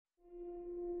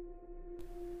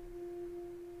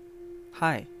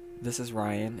Hi, this is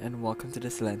Ryan, and welcome to the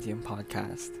Silentium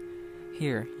podcast.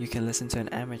 Here, you can listen to an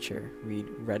amateur read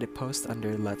Reddit posts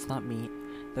under Let's Not Meet,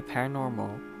 the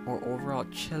paranormal, or overall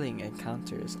chilling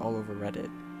encounters all over Reddit,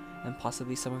 and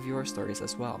possibly some of your stories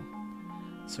as well.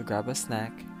 So grab a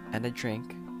snack and a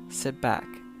drink, sit back,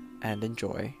 and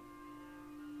enjoy.